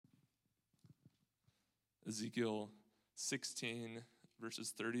Ezekiel 16,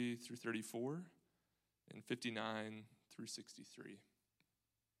 verses 30 through 34, and 59 through 63.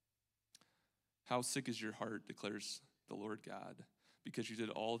 How sick is your heart, declares the Lord God, because you did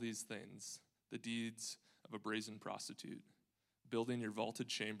all these things, the deeds of a brazen prostitute, building your vaulted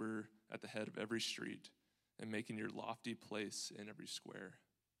chamber at the head of every street, and making your lofty place in every square.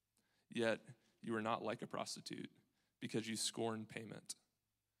 Yet you are not like a prostitute, because you scorn payment.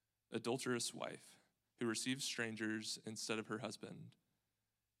 Adulterous wife, who receives strangers instead of her husband.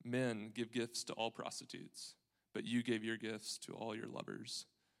 Men give gifts to all prostitutes, but you gave your gifts to all your lovers,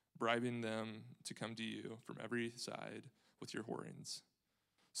 bribing them to come to you from every side with your whorings.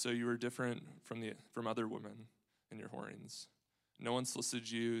 So you are different from other women in your whorings. No one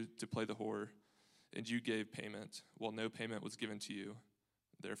solicited you to play the whore, and you gave payment, while no payment was given to you.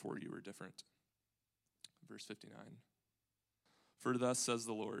 Therefore you were different. Verse 59. For thus says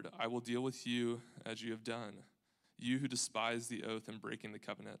the Lord, I will deal with you as you have done, you who despise the oath and breaking the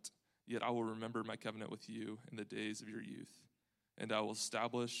covenant. Yet I will remember my covenant with you in the days of your youth, and I will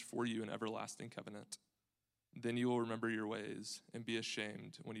establish for you an everlasting covenant. Then you will remember your ways and be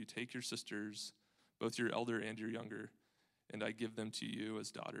ashamed when you take your sisters, both your elder and your younger, and I give them to you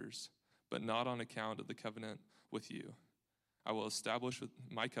as daughters, but not on account of the covenant with you. I will establish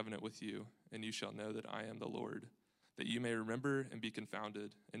my covenant with you, and you shall know that I am the Lord, that you may remember and be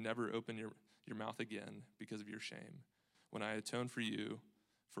confounded and never open your mouth again because of your shame, when I atone for you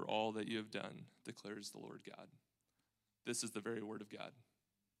for all that you have done, declares the Lord God. This is the very word of God.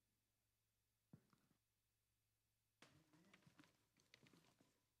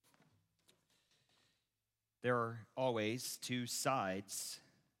 There are always two sides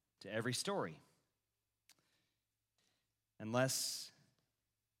to every story. Unless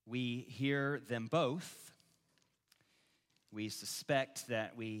we hear them both, we suspect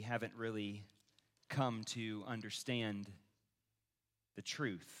that we haven't really come to understand the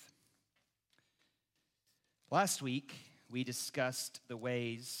truth. Last week, we discussed the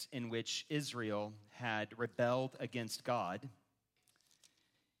ways in which Israel had rebelled against God.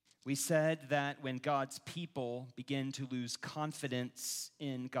 We said that when God's people begin to lose confidence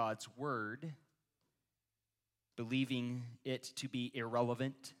in God's word, believing it to be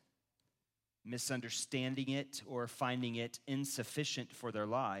irrelevant, misunderstanding it, or finding it insufficient for their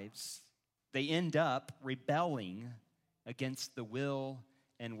lives, they end up rebelling against the will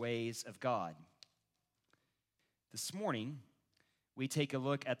and ways of God. This morning, we take a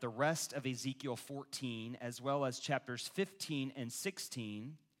look at the rest of Ezekiel 14, as well as chapters 15 and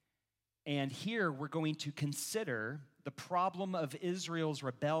 16, and here we're going to consider the problem of Israel's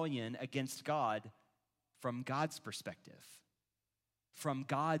rebellion against God from God's perspective, from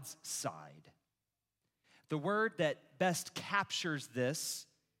God's side. The word that best captures this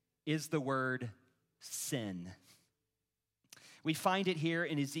is the word sin. We find it here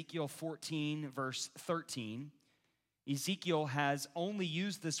in Ezekiel 14, verse 13. Ezekiel has only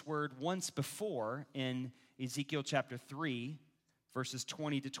used this word once before in Ezekiel chapter 3, verses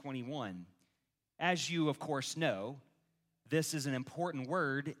 20 to 21. As you, of course, know, this is an important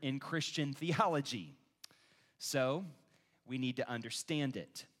word in Christian theology. So, we need to understand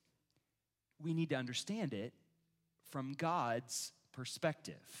it. We need to understand it from God's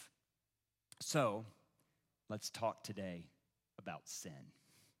perspective. So, let's talk today about sin.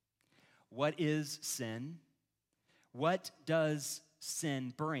 What is sin? What does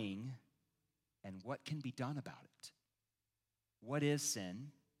sin bring? And what can be done about it? What is sin?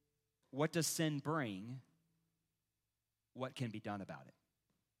 What does sin bring? What can be done about it?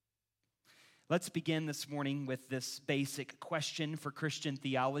 Let's begin this morning with this basic question for Christian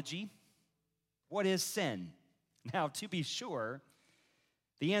theology. What is sin? Now, to be sure,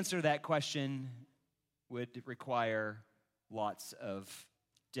 the answer to that question would require lots of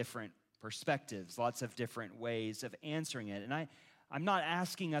different perspectives, lots of different ways of answering it. And I'm not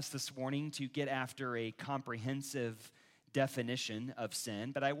asking us this morning to get after a comprehensive definition of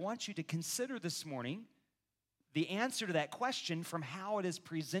sin, but I want you to consider this morning the answer to that question from how it is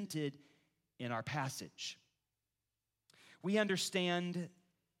presented in our passage. We understand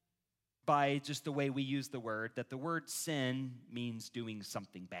by just the way we use the word that the word sin means doing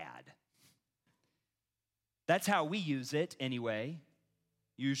something bad. That's how we use it anyway.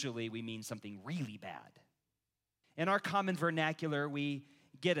 Usually we mean something really bad. In our common vernacular, we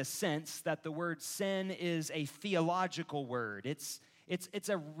get a sense that the word sin is a theological word. It's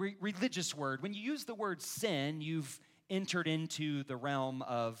a religious word. When you use the word sin, you've entered into the realm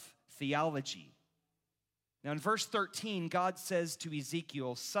of theology. Now in verse 13, God says to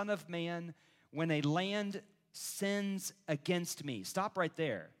Ezekiel, "Son of man, when a land sins against me," stop right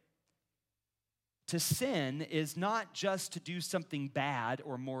there. to sin is not just to do something bad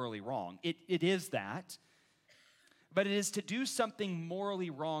or morally wrong. It is that, but it is to do something morally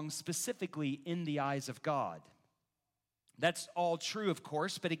wrong specifically in the eyes of God. That's all true, of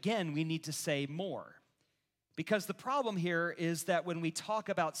course, but again, we need to say more. Because the problem here is that when we talk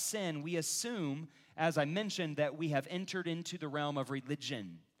about sin, we assume, as I mentioned, that we have entered into the realm of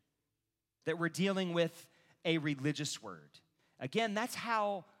religion, that we're dealing with a religious word. Again, that's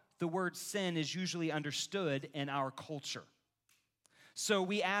how the word sin is usually understood in our culture. So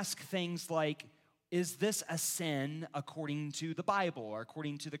we ask things like, is this a sin according to the Bible or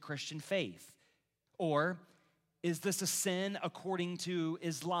according to the Christian faith? Or is this a sin according to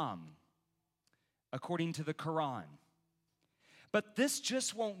Islam, according to the Quran? But this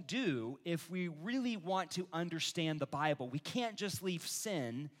just won't do if we really want to understand the Bible. We can't just leave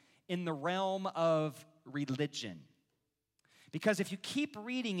sin in the realm of religion. Because if you keep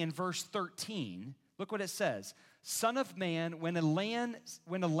reading in verse 13, look what it says. Son of man, when a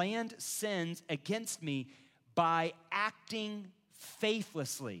land sins against me by acting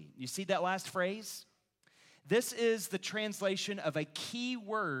faithlessly. You see that last phrase? This is the translation of a key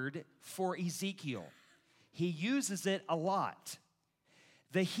word for Ezekiel. He uses it a lot.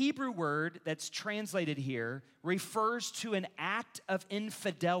 The Hebrew word that's translated here refers to an act of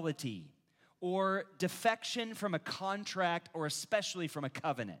infidelity or defection from a contract or especially from a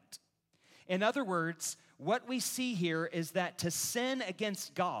covenant. In other words, what we see here is that to sin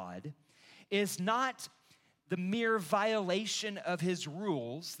against God is not the mere violation of his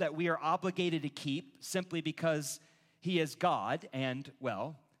rules that we are obligated to keep simply because he is God and,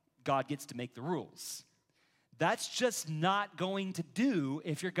 well, God gets to make the rules. That's just not going to do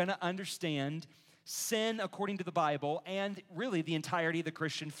if you're going to understand sin according to the Bible and really the entirety of the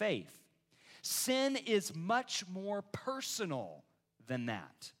Christian faith. Sin is much more personal than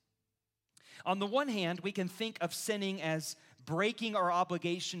that. On the one hand, we can think of sinning as breaking our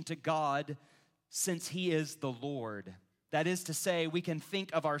obligation to God since he is the Lord. That is to say, we can think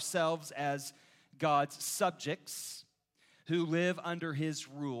of ourselves as God's subjects who live under his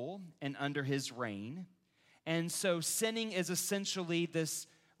rule and under his reign. And so sinning is essentially this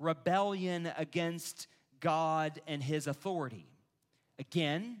rebellion against God and his authority.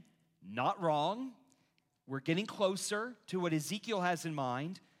 Again, not wrong. We're getting closer to what Ezekiel has in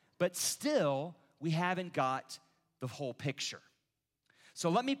mind, but still, we haven't got the whole picture. So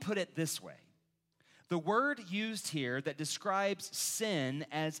let me put it this way. The word used here that describes sin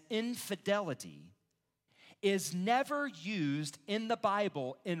as infidelity is never used in the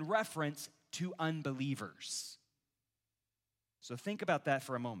Bible in reference to unbelievers. So think about that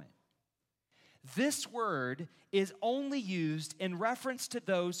for a moment. This word is only used in reference to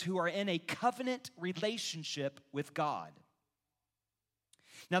those who are in a covenant relationship with God.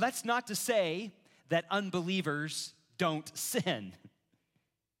 Now, that's not to say that unbelievers don't sin.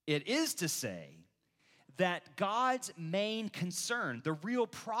 It is to say that God's main concern, the real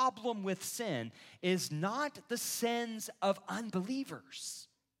problem with sin, is not the sins of unbelievers.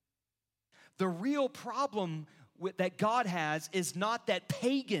 The real problem that God has is not that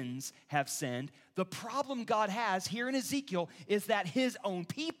pagans have sinned. The problem God has here in Ezekiel is that his own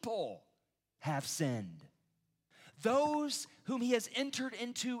people have sinned. Those whom he has entered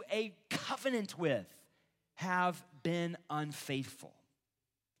into a covenant with have been unfaithful.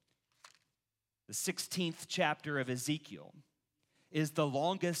 The 16th chapter of Ezekiel is the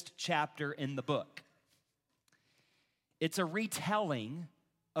longest chapter in the book. It's a retelling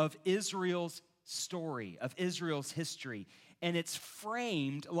of Israel's story, of Israel's history, and it's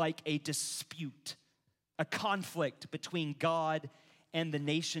framed like a dispute, a conflict between God and the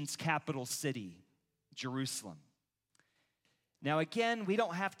nation's capital city, Jerusalem. Now, again, we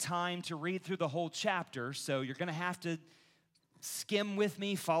don't have time to read through the whole chapter, so you're going to have to skim with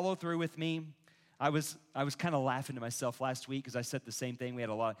me, follow through with me. I was kind of laughing to myself last week because I said the same thing. We had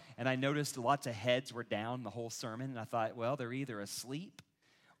a lot, and I noticed lots of heads were down the whole sermon, and I thought, well, they're either asleep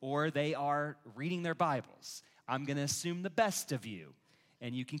or they are reading their Bibles. I'm going to assume the best of you,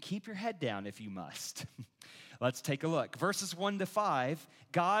 and you can keep your head down if you must. Let's take a look. Verses 1-5,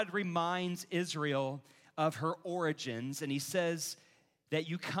 God reminds Israel of her origins, and he says that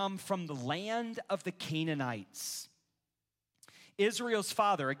you come from the land of the Canaanites. Israel's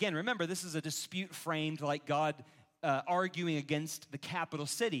father, again, remember, this is a dispute framed like God arguing against the capital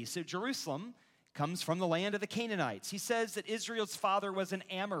city. So Jerusalem comes from the land of the Canaanites. He says that Israel's father was an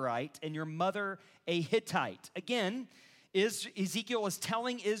Amorite and your mother a Hittite. Again, Ezekiel is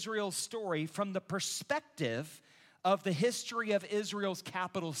telling Israel's story from the perspective of the history of Israel's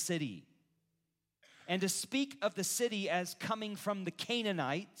capital city. And to speak of the city as coming from the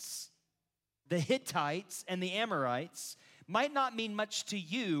Canaanites the Hittites, and the Amorites might not mean much to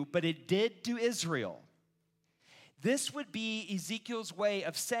you, but it did to Israel. This would be Ezekiel's way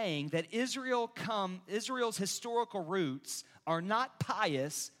of saying that Israel's historical roots are not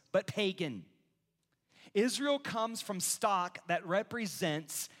pious, but pagan. Israel comes from stock that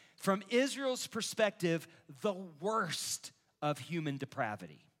represents, from Israel's perspective, the worst of human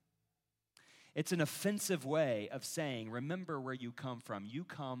depravity. It's an offensive way of saying, remember where you come from. You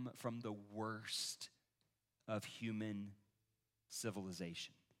come from the worst of human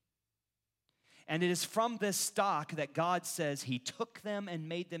civilization. And it is from this stock that God says he took them and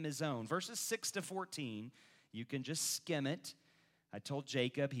made them his own. Verses 6 to 14, you can just skim it. I told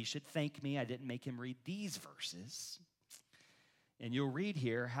Jacob he should thank me. I didn't make him read these verses. And you'll read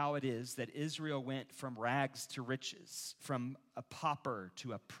here how it is that Israel went from rags to riches, from a pauper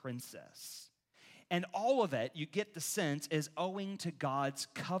to a princess. And all of it, you get the sense, is owing to God's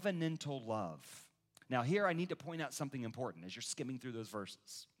covenantal love. Now here I need to point out something important as you're skimming through those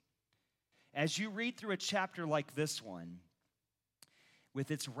verses. As you read through a chapter like this one,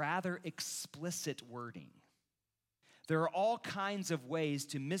 with its rather explicit wording, there are all kinds of ways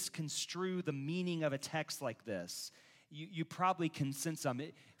to misconstrue the meaning of a text like this. You probably can sense some.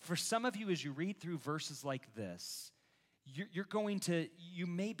 For some of you, as you read through verses like this, you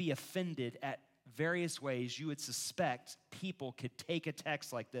may be offended at various ways you would suspect people could take a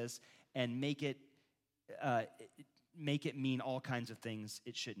text like this and make it mean all kinds of things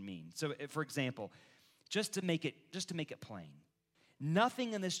it shouldn't mean. So, for example, just to make it plain,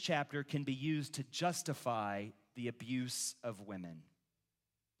 nothing in this chapter can be used to justify the abuse of women.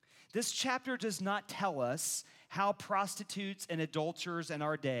 This chapter does not tell us how prostitutes and adulterers in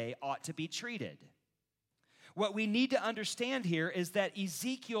our day ought to be treated. What we need to understand here is that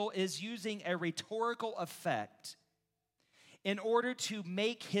Ezekiel is using a rhetorical effect in order to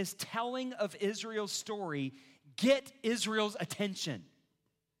make his telling of Israel's story get Israel's attention.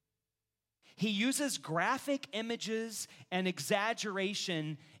 He uses graphic images and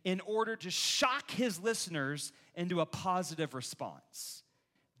exaggeration in order to shock his listeners into a positive response.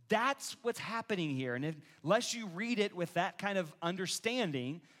 That's what's happening here. And unless you read it with that kind of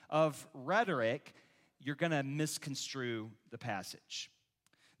understanding of rhetoric, you're going to misconstrue the passage.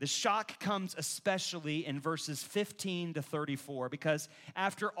 The shock comes especially in verses 15 to 34, because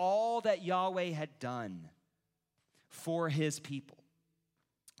after all that Yahweh had done for his people,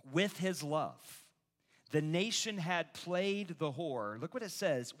 with his love, the nation had played the whore. Look what it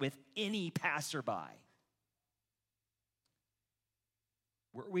says, with any passerby.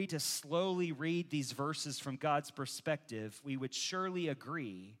 Were we to slowly read these verses from God's perspective, we would surely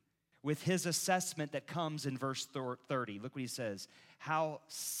agree with his assessment that comes in verse 30. Look what he says. How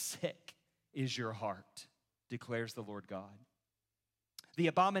sick is your heart, declares the Lord God. The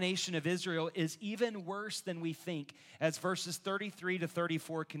abomination of Israel is even worse than we think, as verses 33 to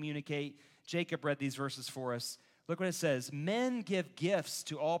 34 communicate. Jacob read these verses for us. Look what it says. Men give gifts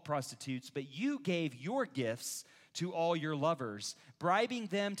to all prostitutes, but you gave your gifts to all your lovers, bribing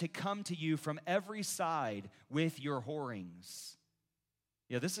them to come to you from every side with your whorings.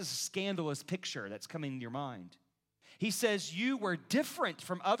 Yeah, this is a scandalous picture that's coming to your mind. He says, you were different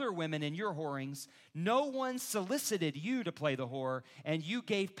from other women in your whorings. No one solicited you to play the whore, and you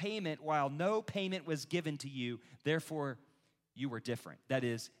gave payment while no payment was given to you. Therefore, you were different. That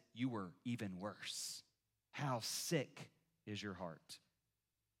is, you were even worse. How sick is your heart?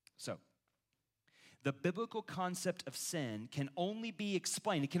 So, the biblical concept of sin can only be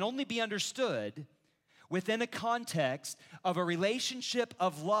explained, it can only be understood within a context of a relationship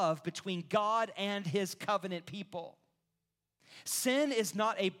of love between God and his covenant people. Sin is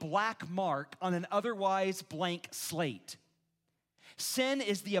not a black mark on an otherwise blank slate. Sin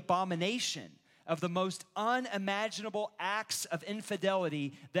is the abomination of the most unimaginable acts of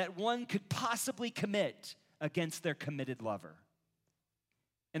infidelity that one could possibly commit against their committed lover.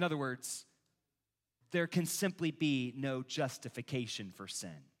 In other words, there can simply be no justification for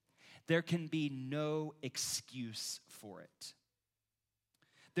sin. There can be no excuse for it.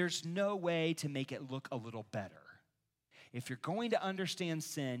 There's no way to make it look a little better. If you're going to understand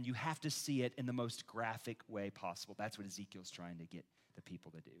sin, you have to see it in the most graphic way possible. That's what Ezekiel's trying to get the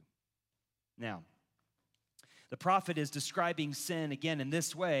people to do. Now, the prophet is describing sin again in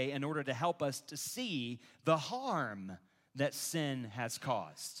this way in order to help us to see the harm that sin has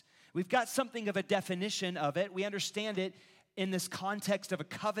caused. We've got something of a definition of it. We understand it in this context of a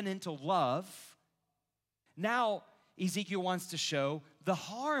covenantal love. Now, Ezekiel wants to show the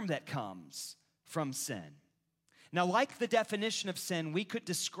harm that comes from sin. Now, like the definition of sin, we could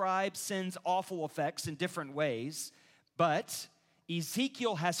describe sin's awful effects in different ways, but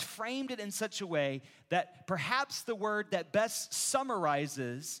Ezekiel has framed it in such a way that perhaps the word that best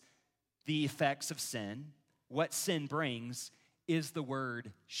summarizes the effects of sin, what sin brings, is the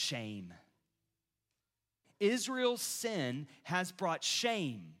word shame. Israel's sin has brought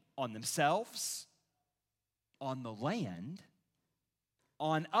shame on themselves, on the land,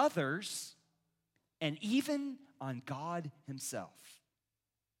 on others, and even on God himself.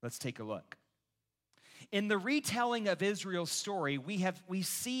 Let's take a look. In the retelling of Israel's story, we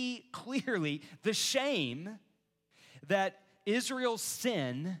see clearly the shame that Israel's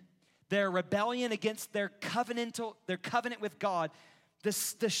sin, their rebellion against their covenant with God,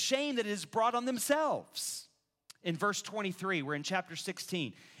 the shame that it has brought on themselves. In verse 23, we're in chapter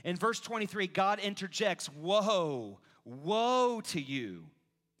 16. In verse 23, God interjects, "Woe, woe to you.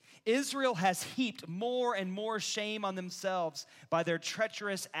 Israel has heaped more and more shame on themselves by their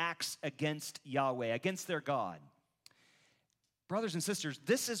treacherous acts against Yahweh, against their God." Brothers and sisters,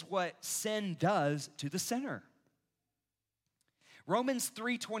 this is what sin does to the sinner. Romans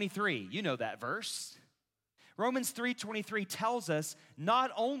 3:23, you know that verse. Romans 3:23 tells us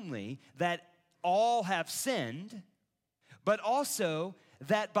not only that all have sinned, but also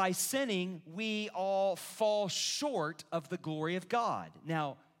that by sinning we all fall short of the glory of God.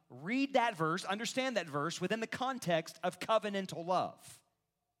 Now, read that verse, understand that verse within the context of covenantal love.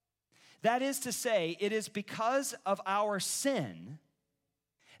 That is to say, it is because of our sin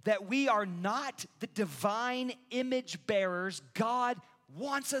that we are not the divine image bearers God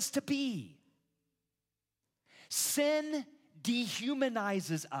wants us to be. Sin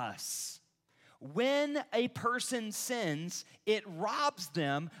dehumanizes us. When a person sins, it robs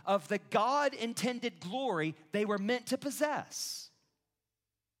them of the God-intended glory they were meant to possess.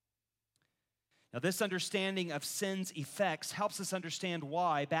 Now, this understanding of sin's effects helps us understand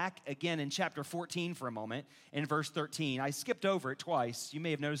why, back again in chapter 14 for a moment, in verse 13, I skipped over it twice. You may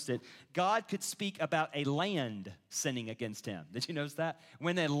have noticed it. God could speak about a land sinning against him. Did you notice that?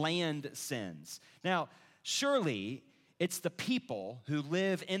 When a land sins. Now, surely it's the people who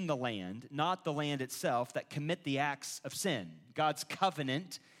live in the land, not the land itself, that commit the acts of sin. God's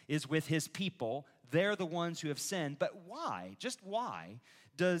covenant is with his people. They're the ones who have sinned. But why, just why,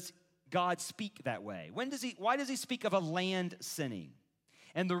 does God speak that way? Why does he speak of a land sinning?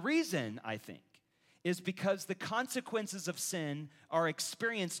 And the reason, I think, is because the consequences of sin are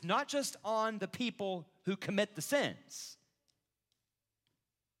experienced not just on the people who commit the sins,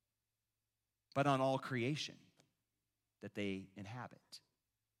 but on all creation that they inhabit.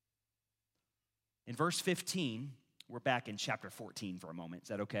 In verse 15, we're back in chapter 14 for a moment. Is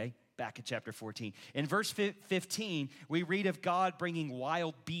that okay? Back in chapter 14. In verse 15, we read of God bringing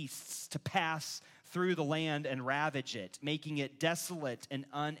wild beasts to pass through the land and ravage it, making it desolate and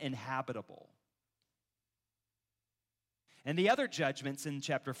uninhabitable. And the other judgments in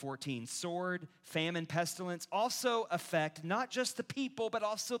chapter 14, sword, famine, pestilence, also affect not just the people, but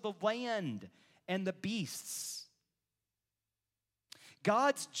also the land and the beasts.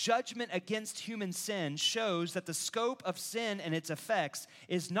 God's judgment against human sin shows that the scope of sin and its effects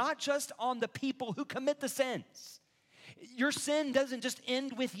is not just on the people who commit the sins. Your sin doesn't just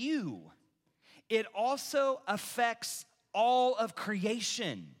end with you. It also affects all of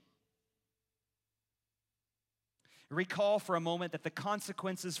creation. Recall for a moment that the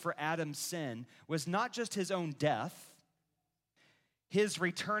consequences for Adam's sin was not just his own death, his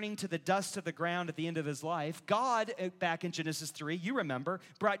returning to the dust of the ground at the end of his life. God, back in Genesis 3, you remember,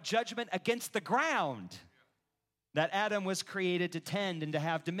 brought judgment against the ground that Adam was created to tend and to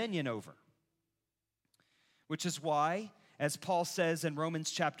have dominion over. Which is why, as Paul says in Romans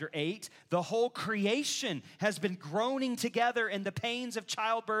chapter 8, the whole creation has been groaning together in the pains of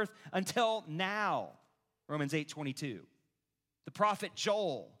childbirth until now. Romans 8:22. The prophet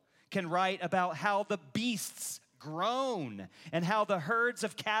Joel can write about how the beasts groan and how the herds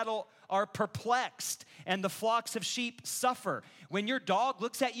of cattle are perplexed and the flocks of sheep suffer. When your dog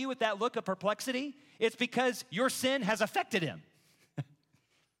looks at you with that look of perplexity, it's because your sin has affected him.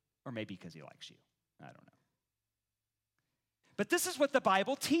 Or maybe because he likes you. I don't know. But this is what the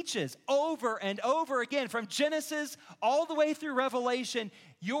Bible teaches over and over again, from Genesis all the way through Revelation.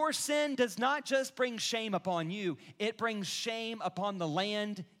 Your sin does not just bring shame upon you, it brings shame upon the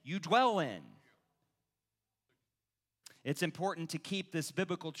land you dwell in. It's important to keep this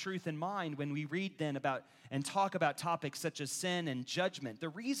biblical truth in mind when we read then about and talk about topics such as sin and judgment. The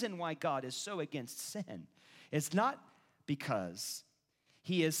reason why God is so against sin is not because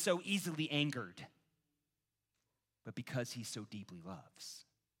he is so easily angered, but because he so deeply loves.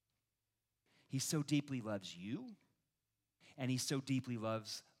 He so deeply loves you, and he so deeply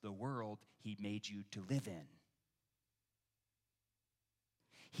loves the world he made you to live in.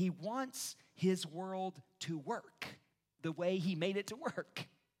 He wants his world to work the way he made it to work.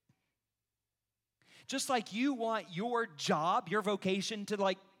 Just like you want your job, your vocation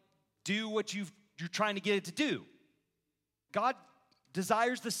to do what you're trying to get it to do. God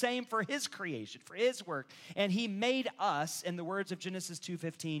desires the same for his creation, for his work. And he made us, in the words of Genesis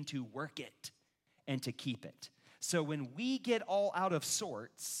 2:15, to work it and to keep it. So when we get all out of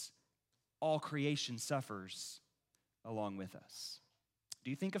sorts, all creation suffers along with us. Do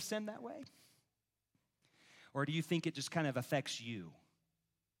you think of sin that way? Or do you think it just kind of affects you?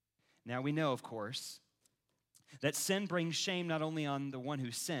 Now we know, of course, that sin brings shame not only on the one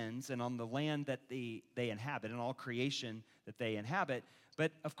who sins and on the land that they inhabit and all creation that they inhabit,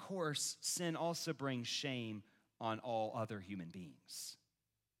 but of course, sin also brings shame on all other human beings.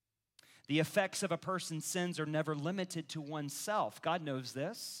 The effects of a person's sins are never limited to oneself. God knows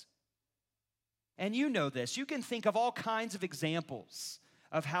this. And you know this. You can think of all kinds of examples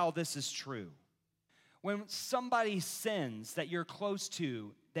of how this is true. When somebody sins that you're close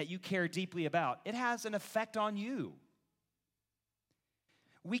to, that you care deeply about, it has an effect on you.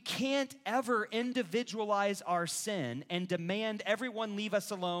 We can't ever individualize our sin and demand everyone leave us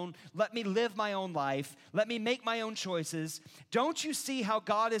alone. Let me live my own life. Let me make my own choices. Don't you see how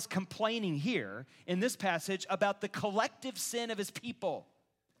God is complaining here in this passage about the collective sin of his people?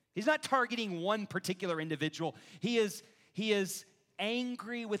 He's not targeting one particular individual. He is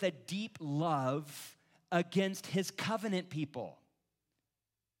angry with a deep love against his covenant people.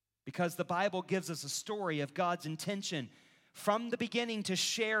 Because the Bible gives us a story of God's intention from the beginning to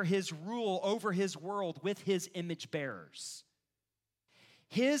share his rule over his world with his image bearers.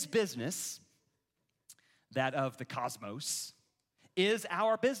 His business, that of the cosmos, is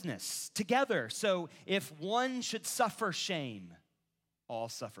our business together. So if one should suffer shame, all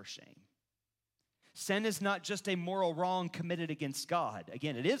suffer shame. Sin is not just a moral wrong committed against God.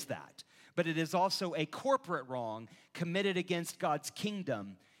 Again, it is that. But it is also a corporate wrong committed against God's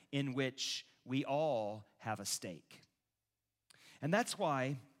kingdom in which we all have a stake. And that's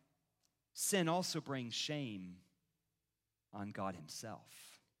why sin also brings shame on God himself.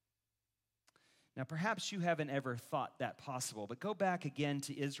 Now, perhaps you haven't ever thought that possible, but go back again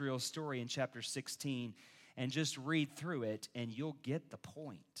to Israel's story in chapter 16 and just read through it, and you'll get the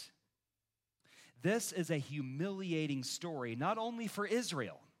point. This is a humiliating story, not only for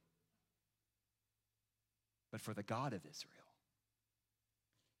Israel, but for the God of Israel.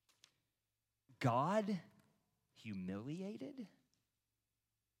 God humiliated?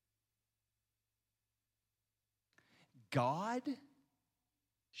 God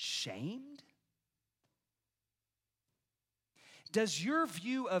shamed? Does your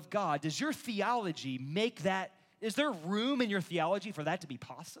view of God, does your theology make that, is there room in your theology for that to be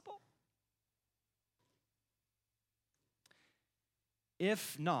possible?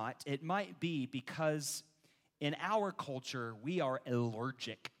 If not, it might be because in our culture, we are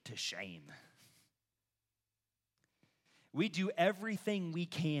allergic to shame. We do everything we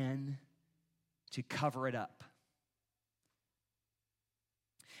can to cover it up.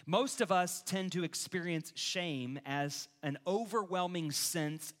 Most of us tend to experience shame as an overwhelming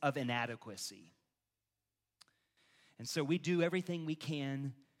sense of inadequacy. And so we do everything we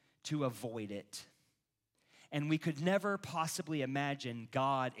can to avoid it. And we could never possibly imagine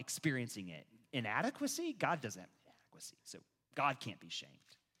God experiencing it. Inadequacy? God doesn't have inadequacy, so God can't be shamed.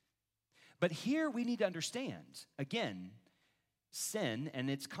 But here we need to understand, again, sin and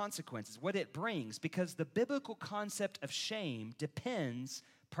its consequences, what it brings, because the biblical concept of shame depends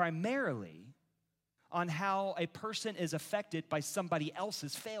primarily on how a person is affected by somebody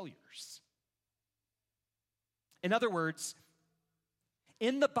else's failures. In other words,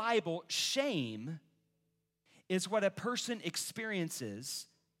 in the Bible, shame is what a person experiences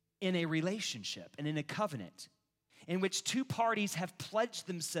in a relationship and in a covenant in which two parties have pledged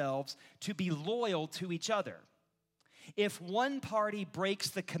themselves to be loyal to each other. If one party breaks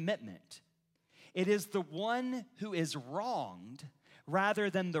the commitment, it is the one who is wronged rather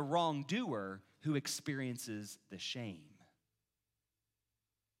than the wrongdoer who experiences the shame.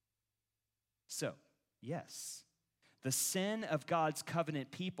 So, yes, the sin of God's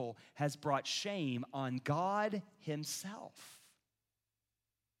covenant people has brought shame on God himself.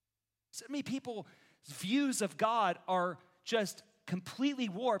 So many people's views of God are just completely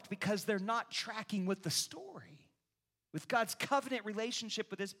warped because they're not tracking with the story, with God's covenant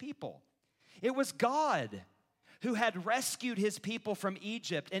relationship with his people. It was God who had rescued his people from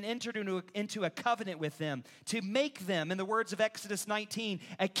Egypt and entered into a covenant with them to make them, in the words of Exodus 19,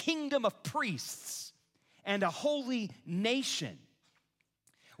 a kingdom of priests and a holy nation.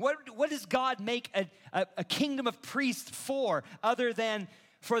 What does God make a kingdom of priests for other than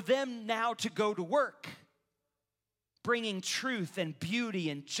for them now to go to work, bringing truth and beauty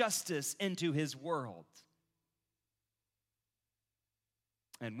and justice into his world.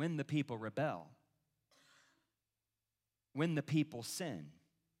 And when the people rebel, when the people sin,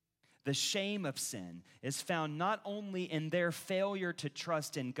 the shame of sin is found not only in their failure to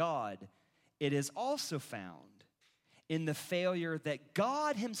trust in God, it is also found in the failure that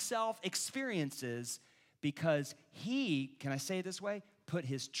God himself experiences because he, can I say it this way, put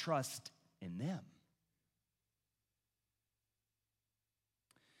his trust in them.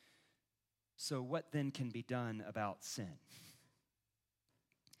 So what then can be done about sin?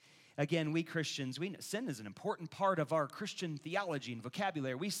 Again, we Christians, we know sin is an important part of our Christian theology and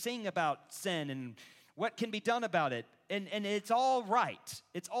vocabulary. We sing about sin and what can be done about it. And it's all right.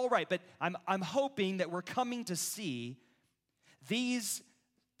 It's all right. But I'm hoping that we're coming to see these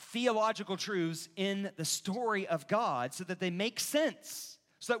theological truths in the story of God so that they make sense,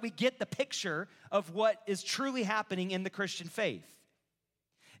 so that we get the picture of what is truly happening in the Christian faith.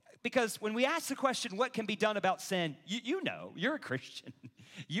 Because when we ask the question, what can be done about sin, you know, you're a Christian.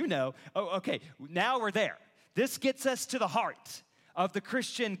 You know, oh, okay, now we're there. This gets us to the heart of the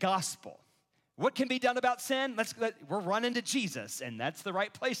Christian gospel. What can be done about sin? We're running to Jesus, and that's the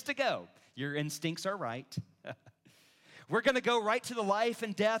right place to go. Your instincts are right. We're going to go right to the life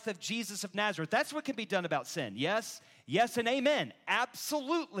and death of Jesus of Nazareth. That's what can be done about sin. Yes, yes, and amen.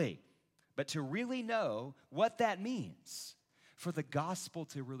 Absolutely. But to really know what that means, for the gospel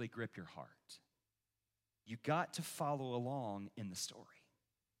to really grip your heart, you got to follow along in the story.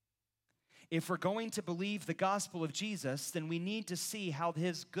 If we're going to believe the gospel of Jesus, then we need to see how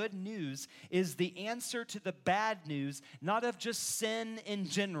his good news is the answer to the bad news, not of just sin in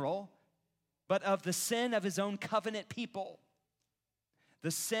general, but of the sin of his own covenant people,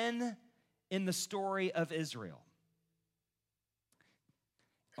 the sin in the story of Israel.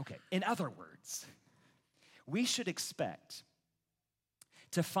 Okay, in other words, we should expect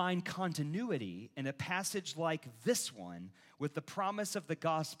to find continuity in a passage like this one with the promise of the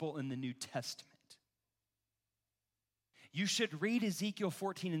gospel in the New Testament. You should read Ezekiel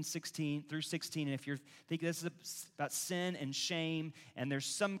 14 and 16 through 16, and if you're thinking this is about sin and shame, and there's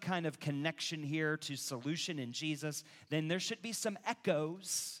some kind of connection here to solution in Jesus, then there should be some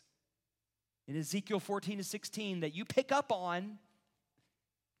echoes in Ezekiel 14 to 16 that you pick up on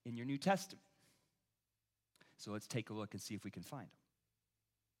in your New Testament. So let's take a look and see if we can find them.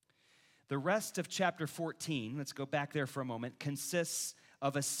 The rest of chapter 14, let's go back there for a moment, consists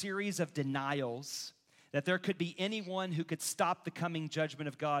of a series of denials that there could be anyone who could stop the coming judgment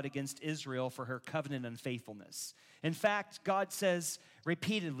of God against Israel for her covenant unfaithfulness. In fact, God says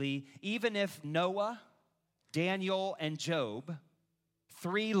repeatedly, even if Noah, Daniel, and Job,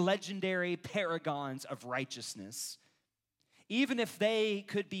 three legendary paragons of righteousness, even if they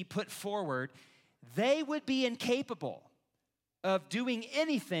could be put forward, they would be incapable of doing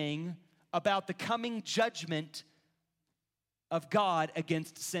anything about the coming judgment of God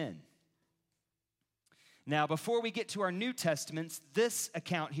against sin. Now, before we get to our New Testaments, this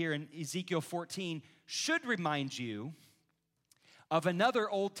account here in Ezekiel 14 should remind you of another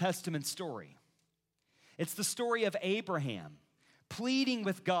Old Testament story. It's the story of Abraham pleading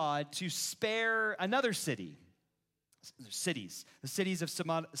with God to spare another city, the cities of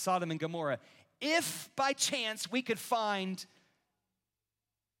Sodom and Gomorrah, if by chance we could find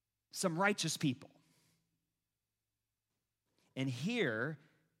some righteous people. And here,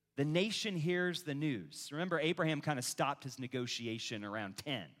 the nation hears the news. Remember, Abraham kind of stopped his negotiation around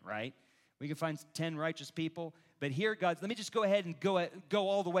 10, right? We can find 10 righteous people. But here, God, let me just go ahead and go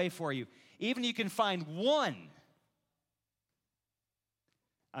all the way for you. Even you can find one,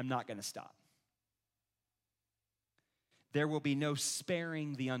 I'm not going to stop. There will be no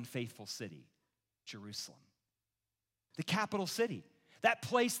sparing the unfaithful city, Jerusalem, the capital city. That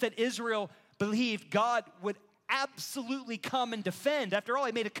place that Israel believed God would absolutely come and defend. After all,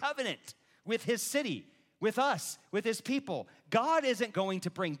 he made a covenant with his city, with us, with his people. God isn't going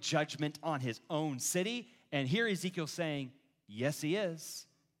to bring judgment on his own city. And here Ezekiel's saying, yes, he is,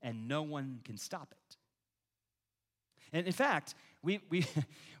 and no one can stop it. And in fact, we've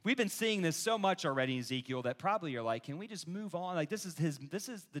been seeing this so much already in Ezekiel that probably you're like, can we just move on? Like this is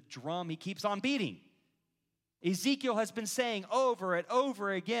the drum he keeps on beating. Ezekiel has been saying over and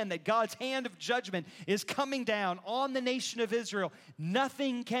over again that God's hand of judgment is coming down on the nation of Israel.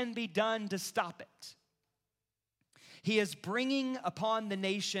 Nothing can be done to stop it. He is bringing upon the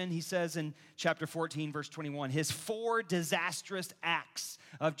nation, he says in chapter 14, verse 21, his 4 disastrous acts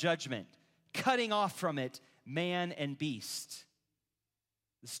of judgment, cutting off from it man and beast.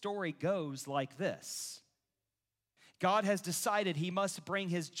 The story goes like this. God has decided he must bring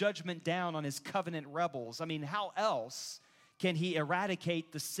his judgment down on his covenant rebels. I mean, how else can he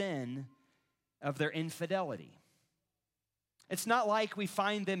eradicate the sin of their infidelity? It's not like we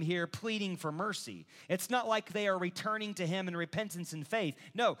find them here pleading for mercy. It's not like they are returning to him in repentance and faith.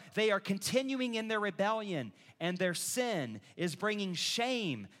 No, they are continuing in their rebellion, and their sin is bringing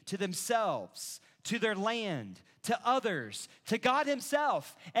shame to themselves, to their land, to others, to God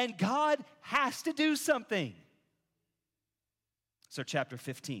himself. And God has to do something. So chapter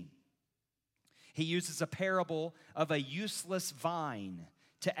 15, he uses a parable of a useless vine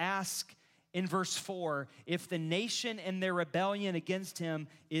to ask in verse 4, if the nation and their rebellion against him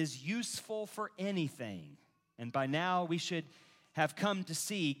is useful for anything. And by now we should have come to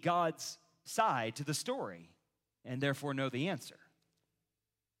see God's side to the story and therefore know the answer.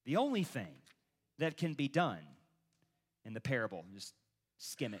 The only thing that can be done in the parable, just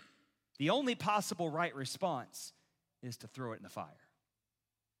skim it, the only possible right response is to throw it in the fire.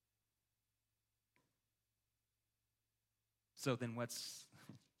 So then what's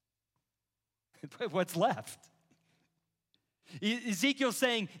left? Ezekiel's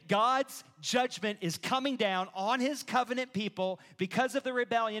saying God's judgment is coming down on his covenant people because of the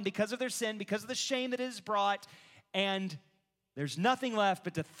rebellion, because of their sin, because of the shame that it has brought, and there's nothing left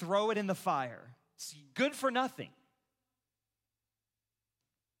but to throw it in the fire. It's good for nothing.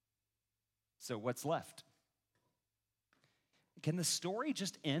 So what's left? Can the story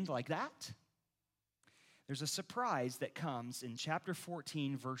just end like that? There's a surprise that comes in chapter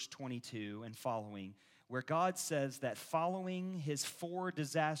 14, verse 22 and following, where God says that following his 4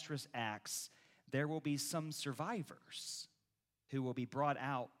 disastrous acts, there will be some survivors who will be brought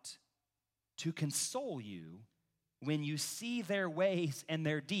out to console you when you see their ways and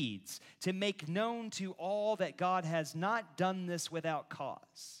their deeds, to make known to all that God has not done this without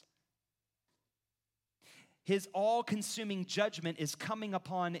cause. His all-consuming judgment is coming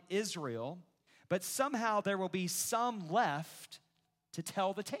upon Israel, but somehow there will be some left to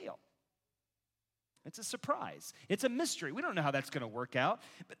tell the tale. It's a surprise. It's a mystery. We don't know how that's going to work out.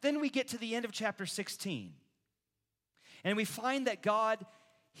 But then we get to the end of chapter 16. And we find that God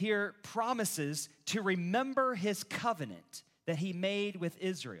here promises to remember his covenant that he made with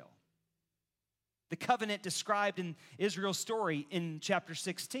Israel. The covenant described in Israel's story in chapter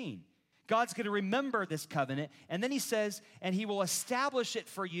 16. God's going to remember this covenant. And then he says, and he will establish it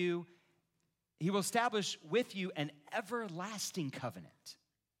for you. He will establish with you an everlasting covenant.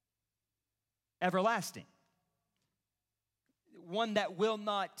 Everlasting. One that will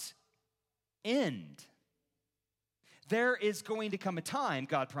not end. There is going to come a time,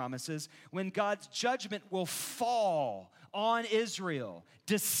 God promises, when God's judgment will fall on Israel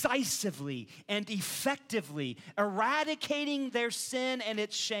decisively and effectively, eradicating their sin and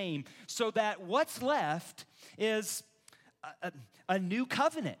its shame, so that what's left is a new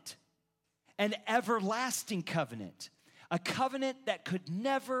covenant. An everlasting covenant, a covenant that could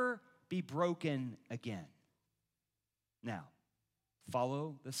never be broken again. Now,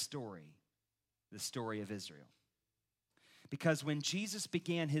 follow the story of Israel. Because when Jesus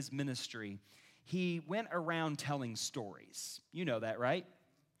began his ministry, he went around telling stories. You know that, right?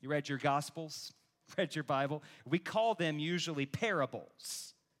 You read your Gospels, read your Bible. We call them usually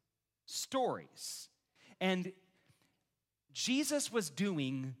parables, stories. And Jesus was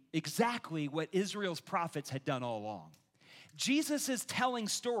doing exactly what Israel's prophets had done all along. Jesus is telling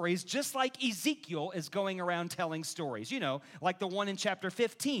stories just like Ezekiel is going around telling stories. You know, like the one in chapter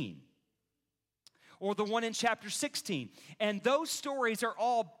 15 or the one in chapter 16. And those stories are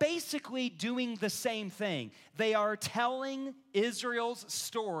all basically doing the same thing. They are telling Israel's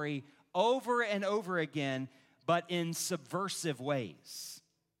story over and over again, but in subversive ways.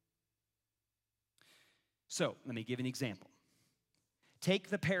 So, let me give an example. Take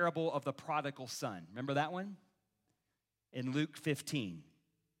the parable of the prodigal son. Remember that one? In Luke 15.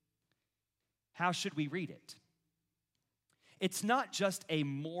 How should we read it? It's not just a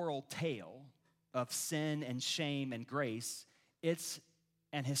moral tale of sin and shame and grace. It's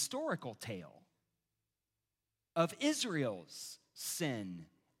an historical tale of Israel's sin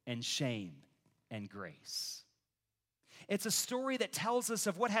and shame and grace. It's a story that tells us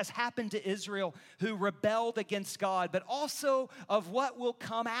of what has happened to Israel who rebelled against God, but also of what will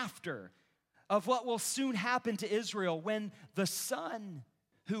come after, of what will soon happen to Israel when the Son,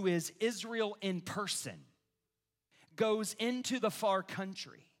 who is Israel in person, goes into the far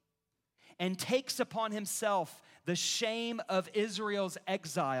country and takes upon himself the shame of Israel's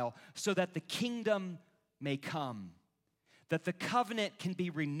exile so that the kingdom may come, that the covenant can be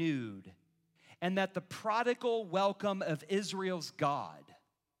renewed, and that the prodigal welcome of Israel's God,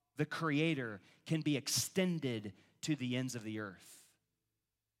 the Creator, can be extended to the ends of the earth.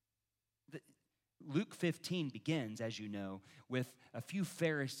 Luke 15 begins, as you know, with a few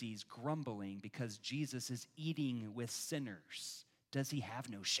Pharisees grumbling because Jesus is eating with sinners. Does he have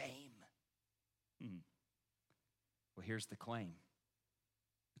no shame? Well, here's the claim.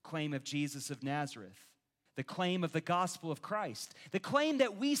 The claim of Jesus of Nazareth. The claim of the gospel of Christ. The claim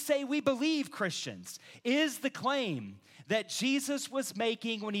that we say we believe, Christians, is the claim that Jesus was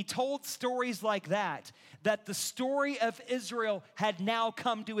making when he told stories like that the story of Israel had now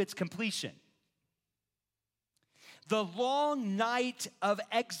come to its completion. The long night of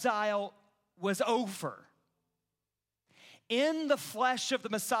exile was over. In the flesh of the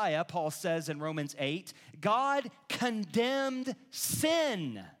Messiah, Paul says in Romans 8, God condemned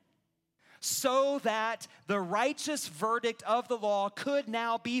sin so that the righteous verdict of the law could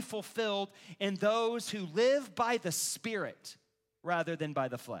now be fulfilled in those who live by the Spirit rather than by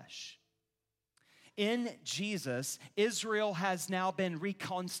the flesh. In Jesus, Israel has now been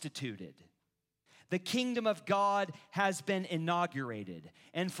reconstituted. The kingdom of God has been inaugurated.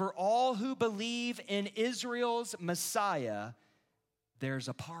 And for all who believe in Israel's Messiah, there's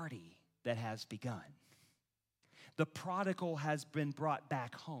a party that has begun. The prodigal has been brought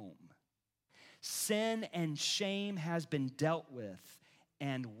back home. Sin and shame has been dealt with.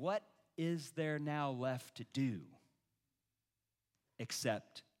 And what is there now left to do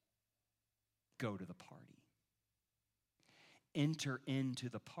except go to the party? Enter into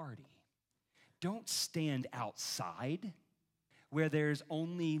the party. Don't stand outside where there's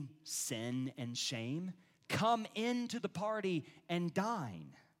only sin and shame. Come into the party and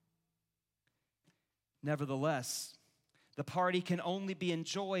dine. Nevertheless, the party can only be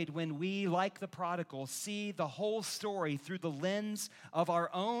enjoyed when we, like the prodigal, see the whole story through the lens of our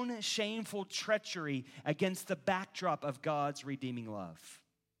own shameful treachery against the backdrop of God's redeeming love.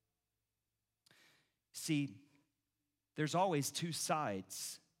 See, there's always two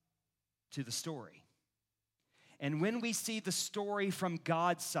sides to the story. And when we see the story from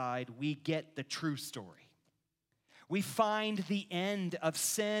God's side, we get the true story. We find the end of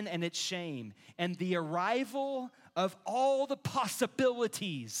sin and its shame and the arrival of all the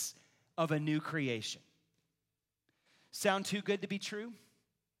possibilities of a new creation. Sound too good to be true?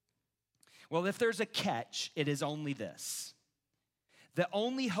 Well, if there's a catch, it is only this. The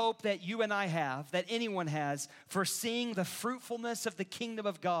only hope that you and I have, that anyone has, for seeing the fruitfulness of the kingdom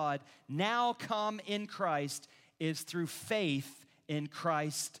of God now come in Christ is through faith in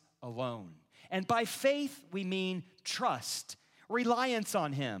Christ alone. And by faith, we mean trust, reliance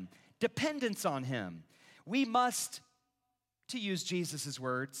on him, dependence on him. We must, to use Jesus'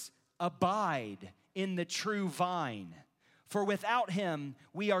 words, abide in the true vine. For without him,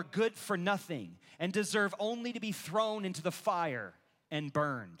 we are good for nothing and deserve only to be thrown into the fire and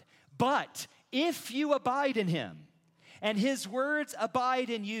burned. But if you abide in him and his words abide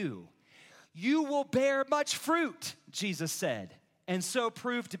in you, you will bear much fruit, Jesus said, and so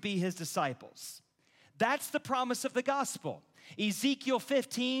prove to be his disciples. That's the promise of the gospel. Ezekiel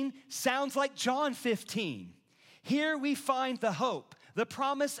 15 sounds like John 15. Here we find the hope, the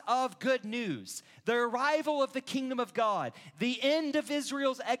promise of good news, the arrival of the kingdom of God, the end of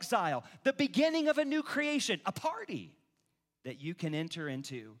Israel's exile, the beginning of a new creation, a party that you can enter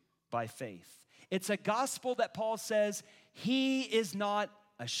into by faith. It's a gospel that Paul says he is not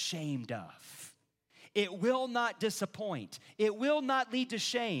ashamed of. It will not disappoint. It will not lead to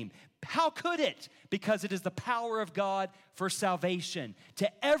shame. How could it? Because it is the power of God for salvation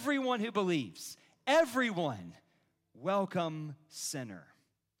to everyone who believes. Everyone. Welcome, sinner.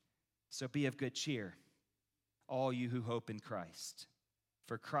 So be of good cheer, all you who hope in Christ.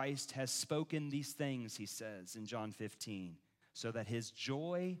 For Christ has spoken these things, he says in John 15, so that his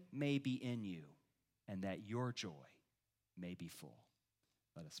joy may be in you and that your joy may be full.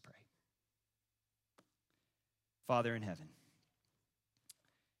 Let us pray. Father in heaven,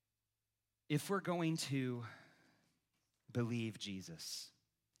 if we're going to believe Jesus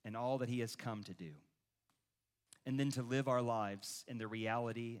and all that he has come to do, and then to live our lives in the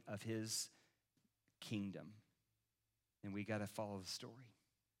reality of his kingdom, then we got to follow the story.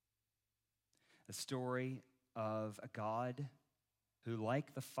 A story of a God who,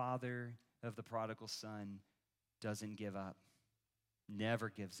 like the father of the prodigal son, doesn't give up, never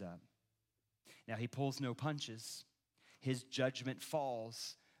gives up. Now, he pulls no punches. His judgment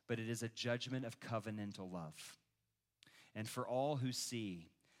falls, but it is a judgment of covenantal love. And for all who see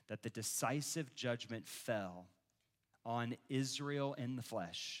that the decisive judgment fell on Israel in the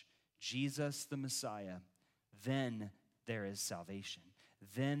flesh, Jesus the Messiah, then there is salvation.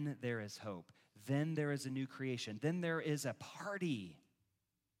 Then there is hope. Then there is a new creation. Then there is a party.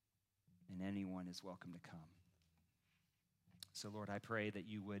 And anyone is welcome to come. So, Lord, I pray that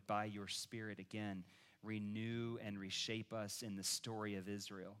you would, by your Spirit again, renew and reshape us in the story of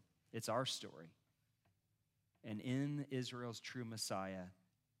Israel. It's our story. And in Israel's true Messiah,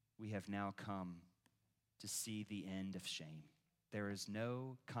 we have now come to see the end of shame. There is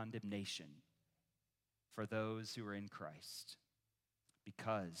no condemnation for those who are in Christ,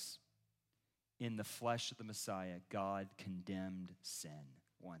 because in the flesh of the Messiah, God condemned sin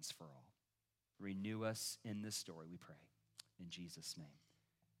once for all. Renew us in this story, we pray. In Jesus' name,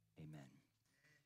 amen.